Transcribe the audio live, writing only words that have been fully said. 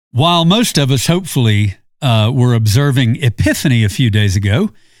While most of us hopefully were observing Epiphany a few days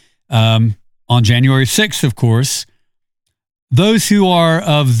ago, on January 6th, of course, those who are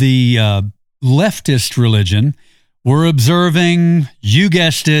of the leftist religion were observing, you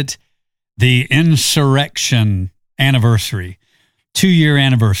guessed it, the insurrection anniversary, 2-year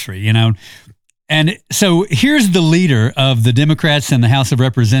anniversary, And so here's the leader of the Democrats in the House of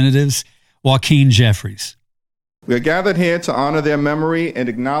Representatives, Joaquin Jeffries. We are gathered here to honor their memory and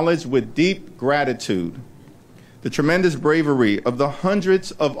acknowledge with deep gratitude the tremendous bravery of the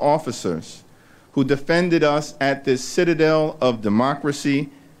hundreds of officers who defended us at this citadel of democracy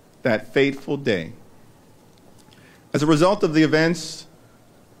that fateful day. As a result of the events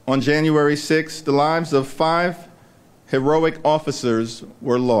on January 6th, the lives of 5 heroic officers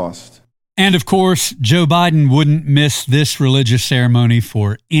were lost. And of course, Joe Biden wouldn't miss this religious ceremony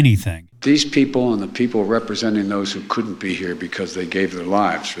for anything. These people and the people representing those who couldn't be here because they gave their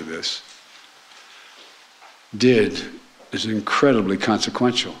lives for this is incredibly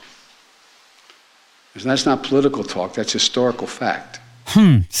consequential. That's not political talk, that's historical fact.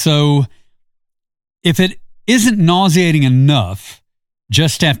 So if it isn't nauseating enough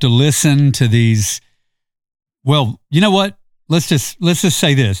just to have to listen to these, well, you know what? Let's just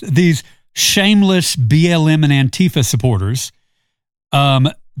say this. These shameless BLM and Antifa supporters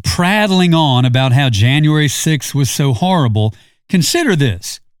prattling on about how January 6th was so horrible. Consider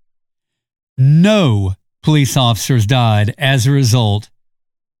this. No police officers died as a result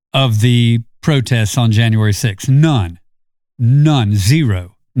of the protests on January 6th. None.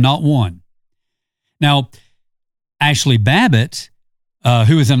 Zero. Not one. Now, Ashley Babbitt,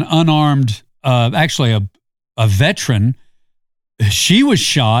 who is an unarmed, actually a veteran, she was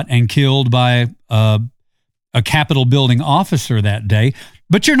shot and killed by a Capitol building officer that day.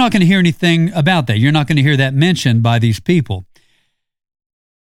 But you're not going to hear anything about that. You're not going to hear that mentioned by these people.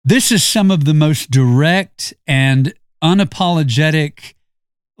 This is some of the most direct and unapologetic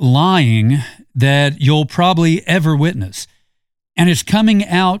lying that you'll probably ever witness. And it's coming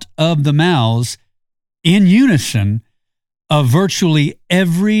out of the mouths in unison of virtually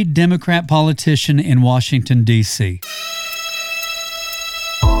every Democrat politician in Washington, D.C.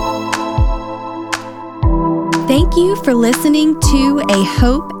 Thank you for listening to A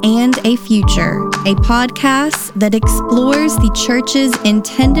Hope and a Future, a podcast that explores the church's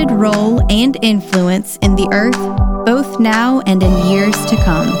intended role and influence in the earth, both now and in years to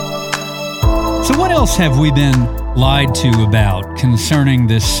come. So what else have we been lied to about concerning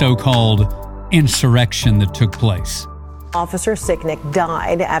this so-called insurrection that took place? Officer Sicknick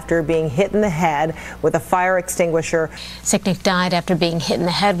died after being hit in the head with a fire extinguisher. Sicknick died after being hit in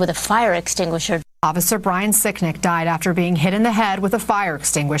the head with a fire extinguisher. Officer Brian Sicknick died after being hit in the head with a fire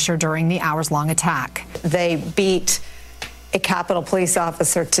extinguisher during the hours-long attack. They beat a Capitol police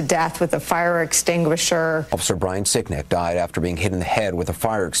officer to death with a fire extinguisher. Officer Brian Sicknick died after being hit in the head with a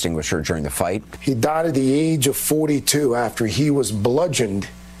fire extinguisher during the fight. He died at the age of 42 after he was bludgeoned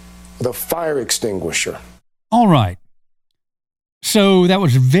with a fire extinguisher. All right. So that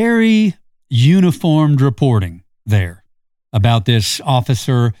was very uniformed reporting there about this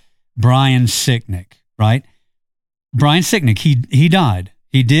officer, Brian Sicknick, right? Brian Sicknick, he died.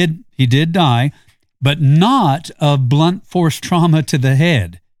 He did die, but not of blunt force trauma to the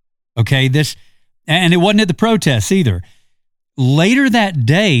head. Okay, and it wasn't at the protests either. Later that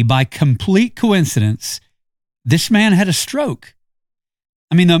day, by complete coincidence, this man had a stroke.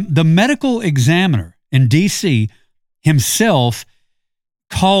 I mean, the medical examiner in D.C. himself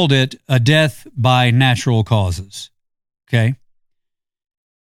called it a death by natural causes. Okay?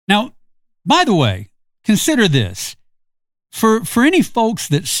 Now, by the way, consider this. For any folks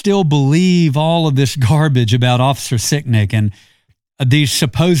that still believe all of this garbage about Officer Sicknick and these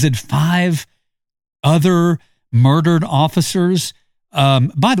supposed 5 other murdered officers,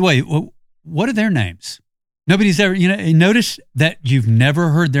 by the way, what are their names? Nobody's ever, notice that you've never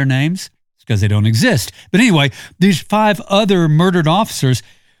heard their names? It's because they don't exist. But anyway, these 5 other murdered officers,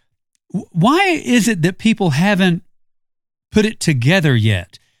 why is it that people haven't put it together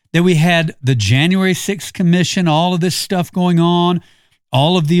yet? That we had the January 6th commission, all of this stuff going on,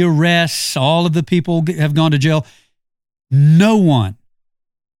 all of the arrests, all of the people have gone to jail. No one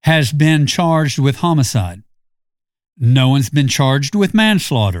has been charged with homicide. No one's been charged with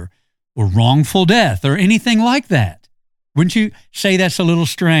manslaughter or wrongful death or anything like that. Wouldn't you say that's a little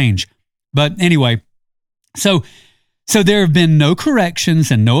strange? But anyway, so there have been no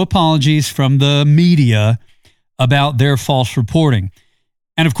corrections and no apologies from the media about their false reporting.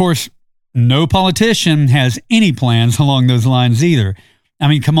 And of course, no politician has any plans along those lines either. I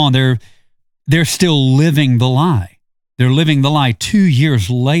mean, come on, they're still living the lie. They're living the lie 2 years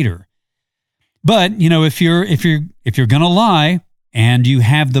later. But, if you're going to lie and you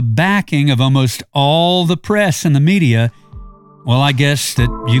have the backing of almost all the press and the media, well, I guess that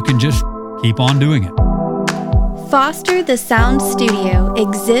you can just keep on doing it. Foster the Sound Studio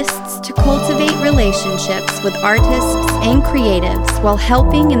exists to cultivate relationships with artists and creatives while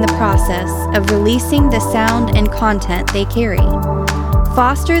helping in the process of releasing the sound and content they carry.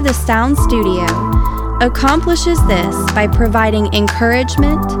 Foster the Sound Studio accomplishes this by providing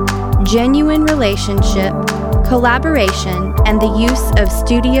encouragement, genuine relationship, collaboration, and the use of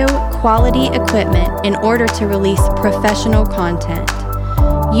studio quality equipment in order to release professional content.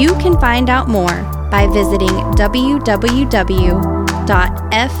 You can find out more by visiting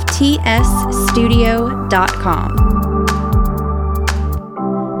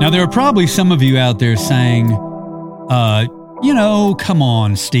www.ftsstudio.com. Now, there are probably some of you out there saying, come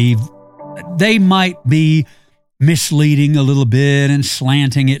on, Steve. They might be misleading a little bit and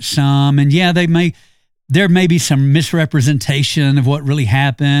slanting it some. And yeah, there may be some misrepresentation of what really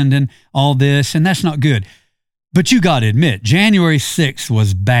happened and all this, and that's not good. But you got to admit, January 6th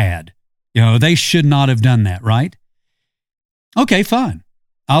was bad. They should not have done that, right? Okay, fine.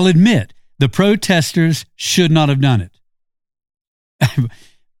 I'll admit the protesters should not have done it.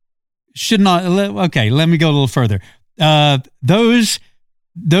 Should not. Okay, let me go a little further. Those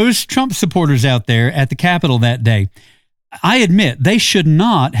Trump supporters out there at the Capitol that day, I admit they should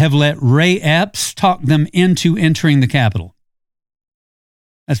not have let Ray Epps talk them into entering the Capitol.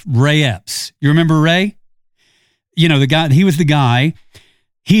 That's Ray Epps. You remember Ray? The guy, he was the guy.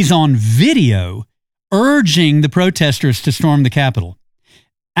 He's on video urging the protesters to storm the Capitol.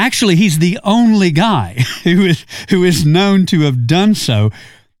 Actually, he's the only guy who is known to have done so.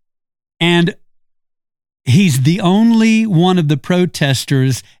 And he's the only one of the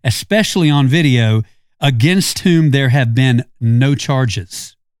protesters, especially on video, against whom there have been no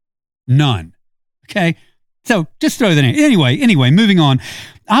charges. None. Okay? So just throw that in. Anyway, moving on.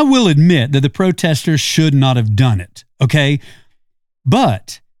 I will admit that the protesters should not have done it. Okay?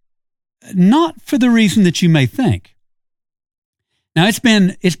 But not for the reason that you may think. Now, it's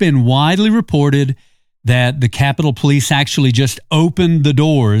been widely reported that the Capitol Police actually just opened the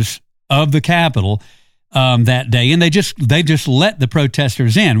doors of the Capitol that day, and they just let the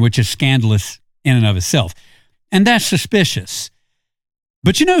protesters in, which is scandalous in and of itself. And that's suspicious.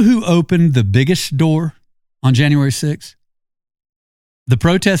 But you know who opened the biggest door on January 6th? The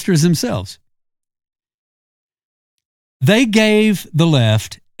protesters themselves. They gave the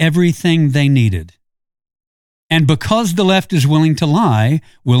left everything they needed. And because the left is willing to lie,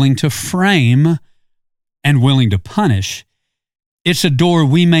 willing to frame, and willing to punish, it's a door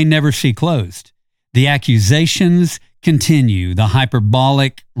we may never see closed. The accusations continue. The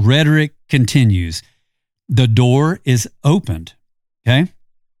hyperbolic rhetoric continues. The door is opened. Okay?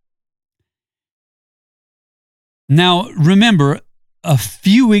 Now, remember, a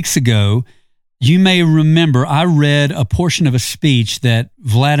few weeks ago, you may remember I read a portion of a speech that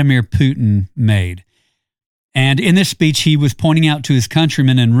Vladimir Putin made. And in this speech, he was pointing out to his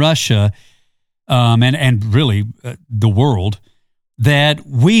countrymen in Russia and really the world that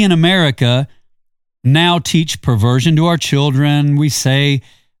we in America now teach perversion to our children. We say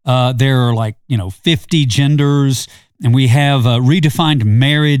there are 50 genders, and we have redefined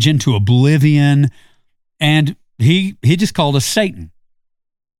marriage into oblivion. And he just called us Satan.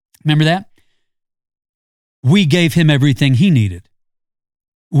 Remember that? We gave him everything he needed.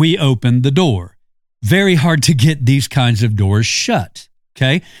 We opened the door. Very hard to get these kinds of doors shut.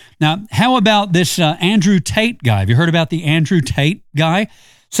 Okay. Now, how about this Andrew Tate guy? Have you heard about the Andrew Tate guy?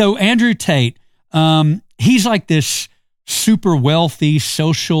 So Andrew Tate, he's like this super wealthy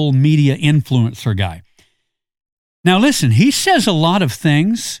social media influencer guy. Now, listen, he says a lot of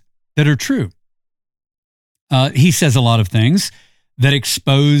things that are true. He says a lot of things that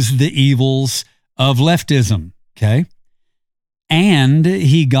expose the evils of leftism. Okay. And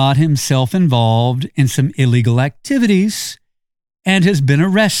he got himself involved in some illegal activities and has been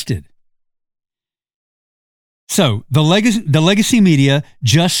arrested. So the legacy media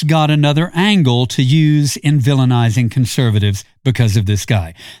just got another angle to use in villainizing conservatives because of this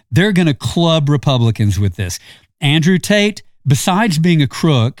guy. They're going to club Republicans with this. Andrew Tate, besides being a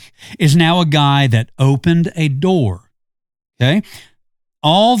crook, is now a guy that opened a door. Okay?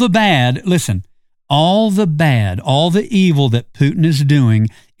 All the bad, listen, all the evil that Putin is doing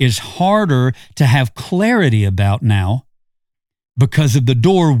is harder to have clarity about now because of the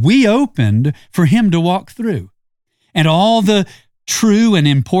door we opened for him to walk through. And all the true and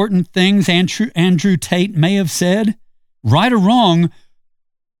important things Andrew Tate may have said, right or wrong,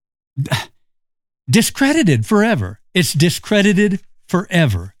 discredited forever. It's discredited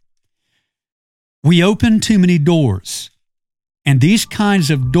forever. We open too many doors, and these kinds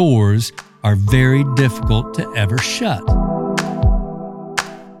of doors are very difficult to ever shut.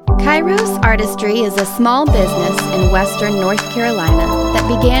 Kairos Artistry is a small business in western North Carolina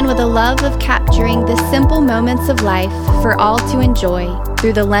that began with a love of capturing the simple moments of life for all to enjoy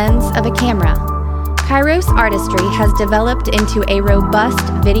through the lens of a camera. Kairos Artistry has developed into a robust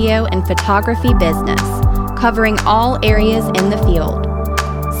video and photography business, covering all areas in the field.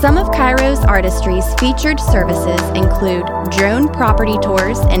 Some of Kairos Artistry's featured services include drone property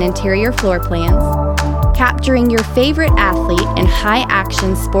tours and interior floor plans, capturing your favorite athlete in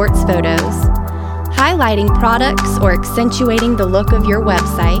high-action sports photos, highlighting products or accentuating the look of your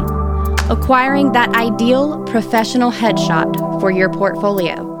website, acquiring that ideal professional headshot for your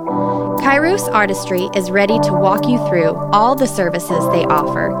portfolio. Kairos Artistry is ready to walk you through all the services they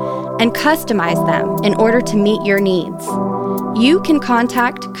offer and customize them in order to meet your needs. You can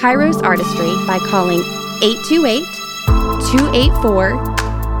contact Kairos Artistry by calling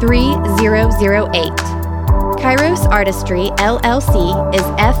 828-284-3008. Kairos Artistry, LLC is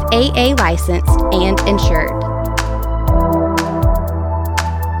FAA licensed and insured.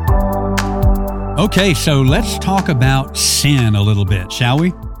 Okay, so let's talk about sin a little bit, shall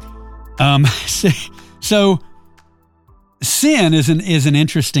we? So sin is an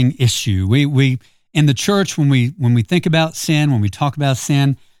interesting issue. We in the church, when we think about sin, when we talk about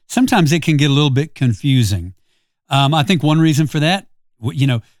sin, sometimes it can get a little bit confusing. I think one reason for that, we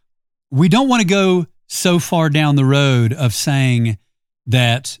don't want to go so far down the road of saying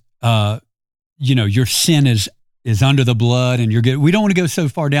that, your sin is under the blood and you're good. We don't want to go so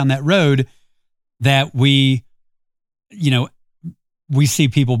far down that road that we see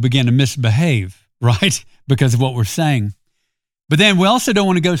people begin to misbehave, right? Because of what we're saying. But then we also don't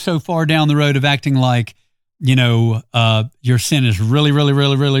want to go so far down the road of acting like, your sin is really, really,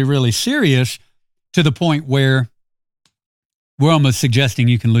 really, really, really serious to the point where we're almost suggesting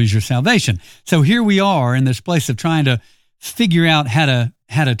you can lose your salvation. So here we are in this place of trying to figure out how to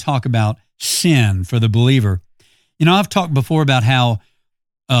talk about sin for the believer. I've talked before about how,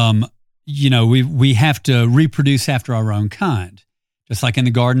 we have to reproduce after our own kind. Just like in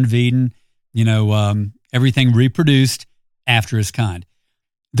the Garden of Eden, everything reproduced after his kind.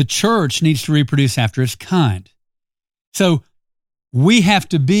 The church needs to reproduce after its kind. So we have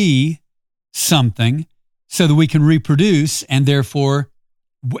to be something so that we can reproduce, and therefore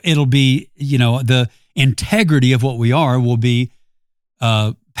it'll be, the integrity of what we are will be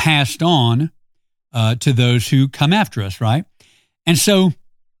passed on to those who come after us, right? And so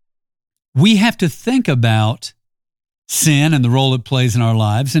we have to think about sin and the role it plays in our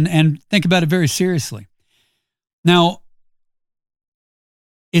lives and think about it very seriously. Now,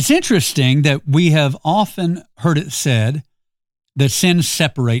 it's interesting that we have often heard it said that sin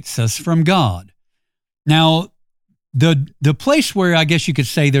separates us from God. Now, the place where I guess you could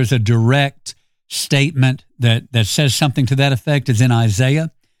say there's a direct statement that says something to that effect is in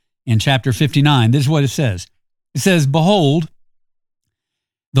Isaiah in chapter 59. This is what it says. It says, "Behold,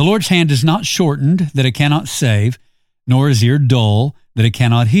 the Lord's hand is not shortened that it cannot save, nor is ear dull that it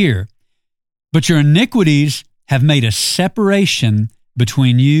cannot hear. But your iniquities have made a separation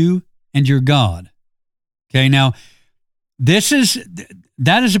between you and your God." Okay, now that is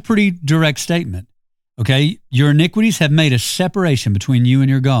a pretty direct statement. Okay, your iniquities have made a separation between you and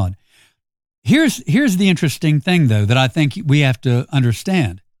your God. Here's the interesting thing, though, that I think we have to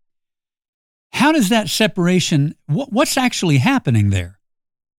understand. How does that separation? What's actually happening there?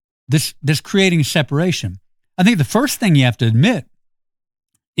 This creating separation. I think the first thing you have to admit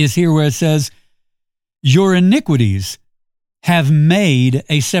is here where it says, your iniquities have made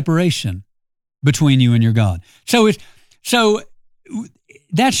a separation between you and your God. So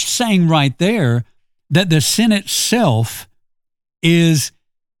that's saying right there that the sin itself is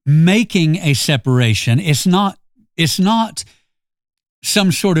making a separation. It's not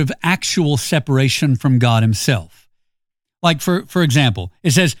some sort of actual separation from God himself. Like for example,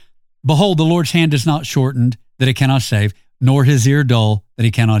 it says, "Behold, the Lord's hand is not shortened that it cannot save, nor his ear dull that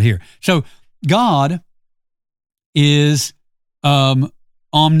he cannot hear." So God is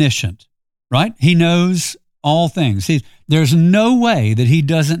omniscient, right? He knows all things. There's no way that he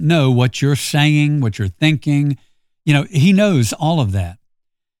doesn't know what you're saying, what you're thinking. He knows all of that.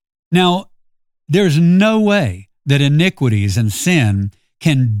 Now, there's no way that iniquities and sin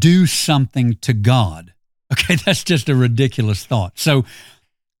can do something to God. Okay, that's just a ridiculous thought. So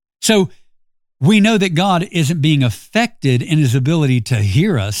we know that God isn't being affected in his ability to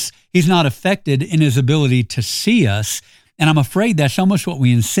hear us. He's not affected in his ability to see us. And I'm afraid that's almost what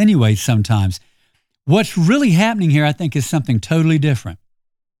we insinuate sometimes. what's really happening here, I think, is something totally different.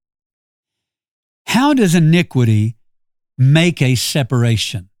 How does iniquity make a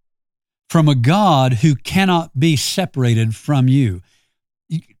separation from a God who cannot be separated from you?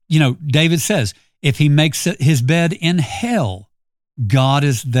 You know, David says, if he makes his bed in hell, God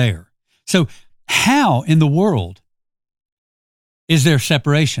is there. So how in the world is there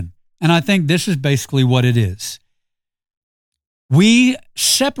separation? And I think this is basically what it is. We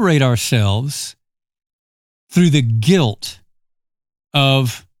separate ourselves through the guilt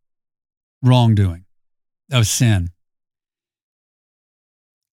of wrongdoing, of sin.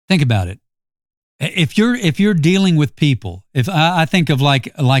 Think about it. If you're dealing with people, if I think of like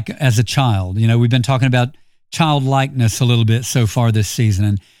as a child, you know, we've been talking about childlikeness a little bit so far this season.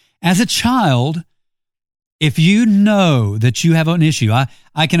 And as a child, if you know that you have an issue,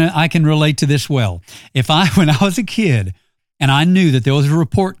 I can relate to this well. When I was a kid and I knew that there was a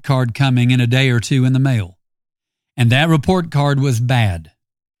report card coming in a day or two in the mail, and that report card was bad,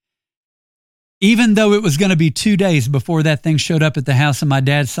 even though it was going to be 2 days before that thing showed up at the house and my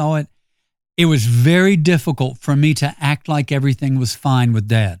dad saw it, it was very difficult for me to act like everything was fine with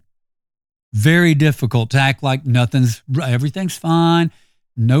Dad. Very difficult to act like everything's fine,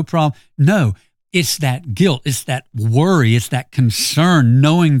 no problem. No, it's that guilt, it's that worry, it's that concern,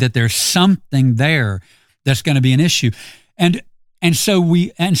 knowing that there's something there that's going to be an issue. And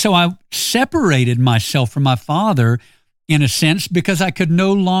so I separated myself from my father in a sense because I could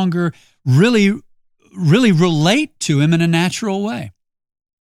no longer really relate to him in a natural way.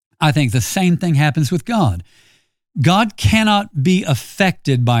 I think the same thing happens with God. God cannot be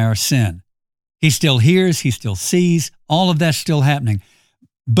affected by our sin. He still hears, he still sees, all of that's still happening.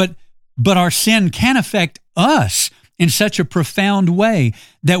 But our sin can affect us in such a profound way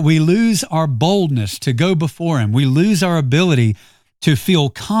that we lose our boldness to go before him. We lose our ability to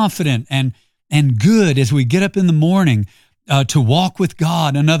feel confident and good as we get up in the morning to walk with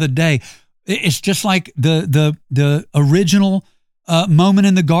God another day. It's just like the original moment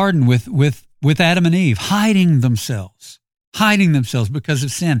in the garden with Adam and Eve, hiding themselves because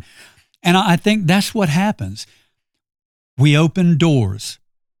of sin. And I think that's what happens. We open doors.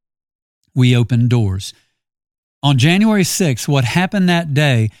 On January 6th, what happened that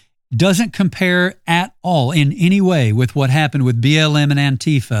day doesn't compare at all in any way with what happened with BLM and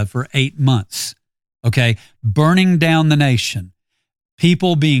Antifa for 8 months. Okay? Burning down the nation,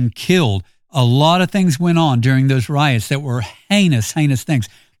 people being killed. A lot of things went on during those riots that were heinous things.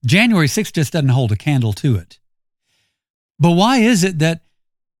 January 6th just doesn't hold a candle to it. But why is it that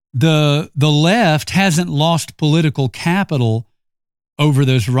the left hasn't lost political capital over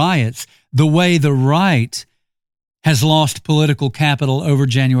those riots the way the right has lost political capital over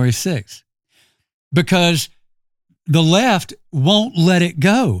January 6th? Because the left won't let it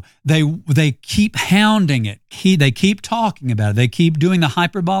go. They keep hounding it. They keep talking about it. They keep doing the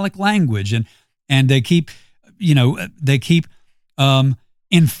hyperbolic language, and they keep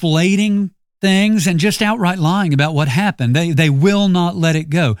inflating things and just outright lying about what happened. They will not let it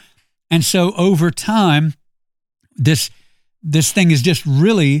go. And so over time, this thing is just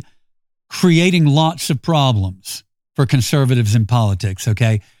really creating lots of problems for conservatives in politics,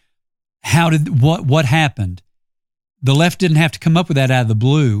 okay? What happened? The left didn't have to come up with that out of the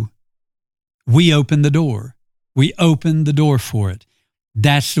blue. We opened the door. We opened the door for it.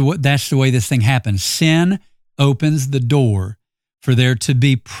 That's the way this thing happens. Sin opens the door for there to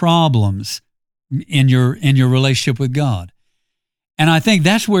be problems in your relationship with God. And I think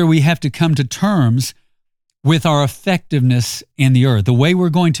that's where we have to come to terms with our effectiveness in the earth. The way we're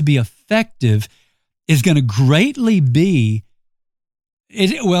going to be effective is going to greatly be,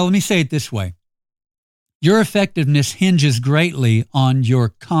 let me say it this way. Your effectiveness hinges greatly on your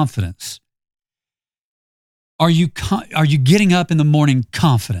confidence. Are you getting up in the morning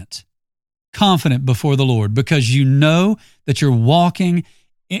confident before the Lord because you know that you're walking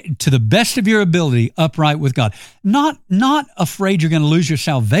to the best of your ability upright with God? Not afraid you're going to lose your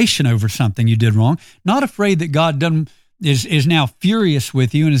salvation over something you did wrong. Not afraid that God is now furious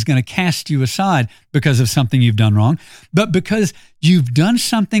with you and is going to cast you aside because of something you've done wrong, but because you've done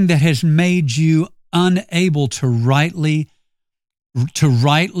something that has made you unable to rightly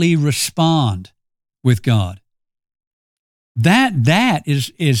respond with God. That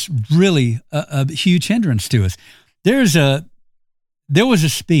is really a huge hindrance to us. There was a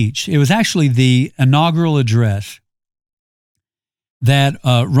speech. It was actually the inaugural address that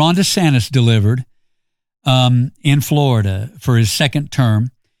Ron DeSantis delivered in Florida for his second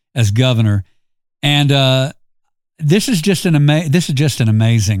term as governor, and this is just an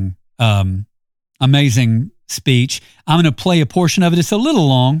amazing speech. I'm going to play a portion of it. It's a little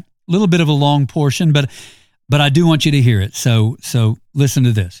long, little bit of a long portion, but I do want you to hear it. So listen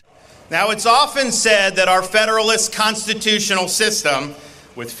to this. Now, it's often said that our federalist constitutional system,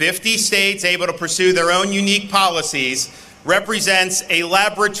 with 50 states able to pursue their own unique policies, represents a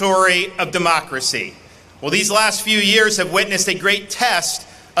laboratory of democracy. Well, these last few years have witnessed a great test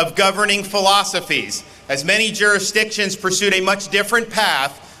of governing philosophies, as many jurisdictions pursued a much different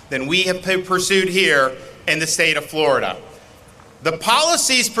path than we have pursued here in the state of Florida. The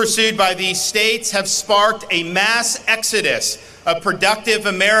policies pursued by these states have sparked a mass exodus of productive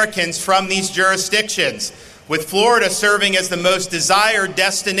Americans from these jurisdictions, with Florida serving as the most desired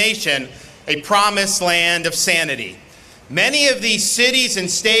destination, a promised land of sanity. Many of these cities and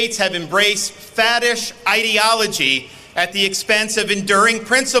states have embraced faddish ideology at the expense of enduring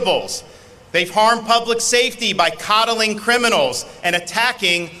principles. They've harmed public safety by coddling criminals and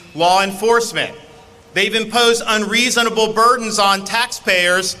attacking law enforcement. They've imposed unreasonable burdens on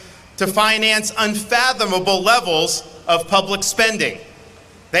taxpayers to finance unfathomable levels of public spending.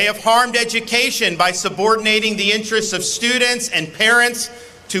 They have harmed education by subordinating the interests of students and parents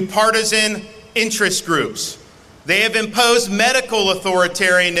to partisan interest groups. They have imposed medical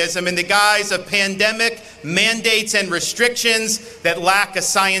authoritarianism in the guise of pandemic mandates and restrictions that lack a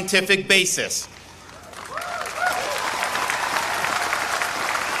scientific basis.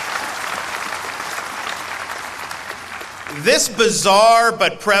 This bizarre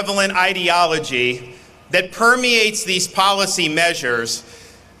but prevalent ideology that permeates these policy measures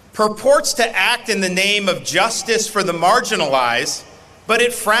purports to act in the name of justice for the marginalized, but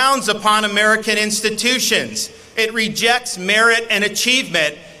it frowns upon American institutions. It rejects merit and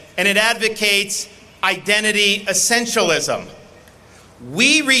achievement, and it advocates identity essentialism.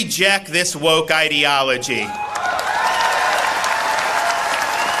 We reject this woke ideology.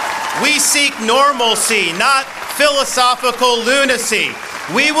 We seek normalcy, not philosophical lunacy.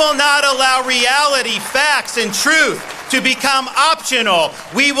 We will not allow reality, facts, and truth to become optional.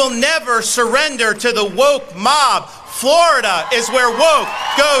 We will never surrender to the woke mob. Florida is where woke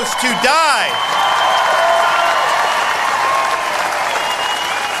goes to die.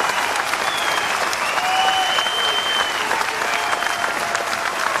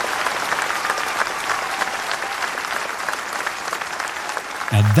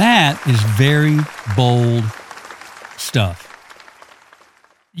 Now that is very bold stuff.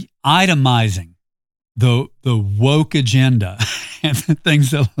 Itemizing the woke agenda and the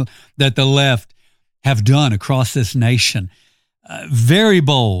things that the left have done across this nation. Very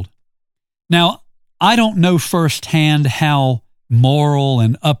bold. Now, I don't know firsthand how moral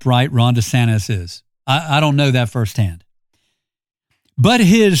and upright Ron DeSantis is. I don't know that firsthand. But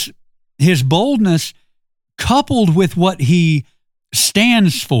his boldness, coupled with what he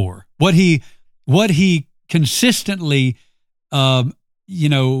stands for, what he consistently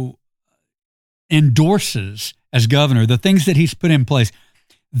endorses as governor, the things that he's put in place,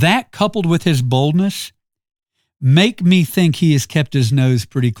 that coupled with his boldness make me think he has kept his nose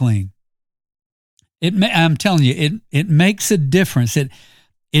pretty clean. I'm telling you, it makes a difference.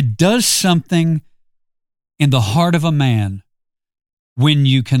 It does something in the heart of a man when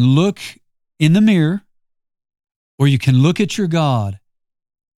you can look in the mirror or you can look at your God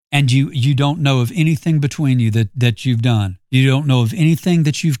and you don't know of anything between you that you've done. You don't know of anything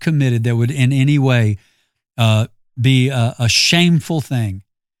that you've committed that would in any way be a shameful thing.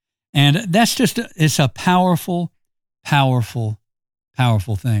 And that's it's a powerful, powerful,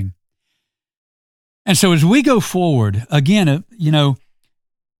 powerful thing. And so as we go forward, again,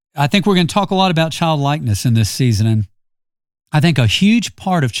 I think we're going to talk a lot about childlikeness in this season. And I think a huge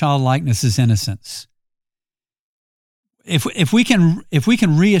part of childlikeness is innocence. If we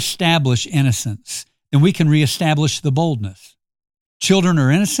can reestablish innocence, then we can reestablish the boldness. Children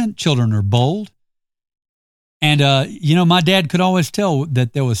are innocent. Children are bold. And, my dad could always tell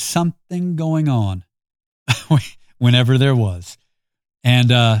that there was something going on whenever there was.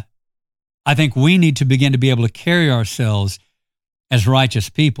 And I think we need to begin to be able to carry ourselves as righteous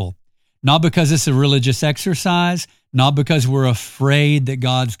people, not because it's a religious exercise, not because we're afraid that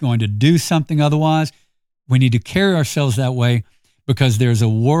God's going to do something otherwise. We need to carry ourselves that way because there's a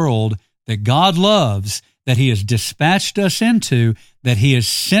world that God loves, that he has dispatched us into, that he has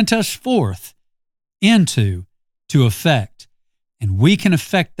sent us forth into to affect. And we can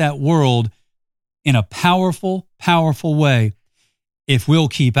affect that world in a powerful, powerful way if we'll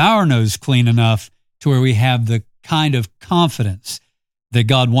keep our nose clean enough to where we have the kind of confidence that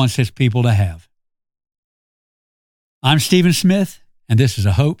God wants his people to have. I'm Stephen Smith, and this is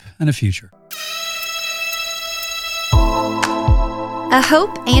A Hope and a Future. A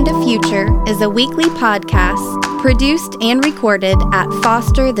Hope and a Future is a weekly podcast Produced and recorded at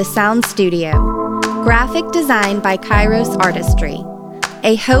Foster the Sound Studio. Graphic design by Kairos Artistry.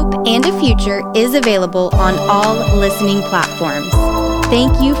 A Hope and a Future is available on all listening platforms.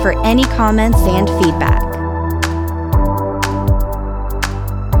 Thank you for any comments and feedback.